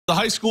The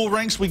high school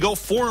ranks, we go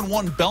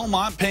 4-1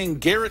 Bellmont paying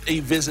Garrett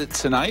a visit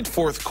tonight.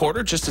 Fourth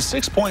quarter, just a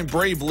 6-point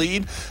Brave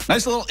lead.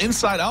 Nice little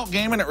inside-out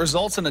game, and it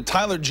results in a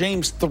Tyler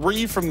James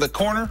 3 from the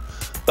corner.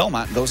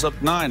 Bellmont goes up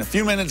 9. A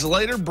few minutes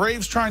later,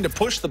 Braves trying to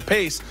push the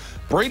pace.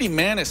 Brady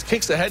Manis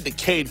kicks ahead to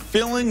Cade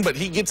Filling, but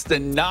he gets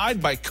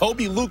denied by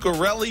Kobe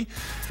Lucarelli.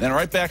 Then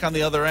right back on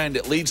the other end,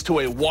 it leads to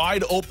a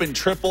wide-open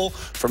triple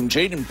from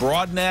Jaden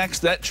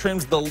Broadnax. That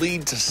trims the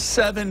lead to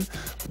 7.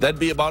 That'd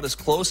be about as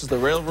close as the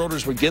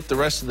Railroaders would get the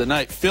rest of the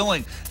night.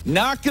 Filling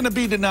not going to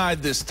be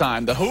denied this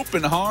time. The hoop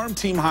and harm,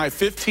 team high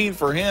 15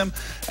 for him.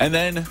 And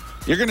then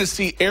you're going to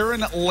see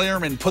Aaron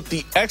Lehrman put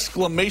the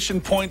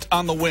exclamation point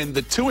on the win.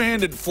 The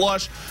two-handed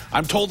flush,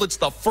 I'm told it's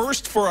the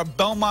first for a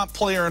Bellmont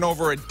player in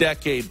over a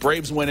decade.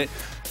 Braves win it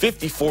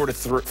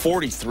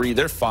 54-43.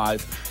 They're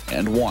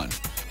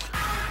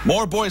 5-1.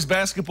 More boys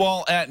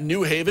basketball at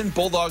New Haven.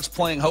 Bulldogs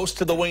playing host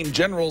to the Wayne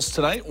Generals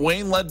tonight.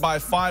 Wayne led by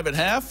 5 at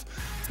half.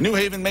 New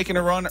Haven making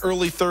a run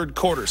early third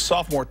quarter.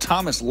 Sophomore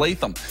Thomas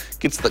Latham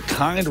gets the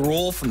kind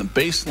roll from the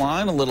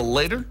baseline a little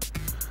later.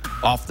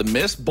 Off the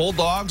miss,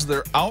 Bulldogs,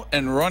 they're out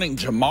and running.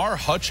 Jamar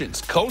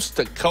Hutchins, coast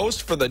to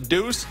coast for the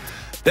deuce.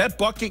 That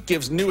bucket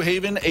gives New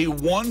Haven a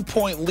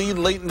 1-point lead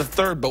late in the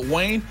third. But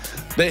Wayne,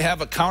 they have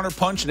a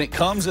counterpunch, and it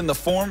comes in the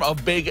form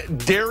of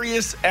big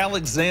Darius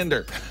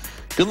Alexander.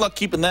 Good luck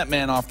keeping that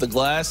man off the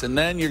glass. And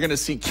then you're going to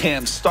see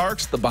Cam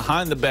Starks, the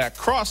behind-the-back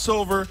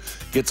crossover,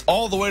 gets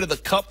all the way to the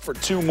cup for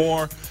 2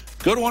 more.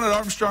 Good one at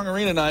Armstrong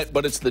Arena tonight,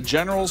 but it's the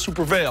Generals who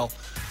prevail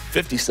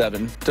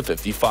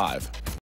 57-55.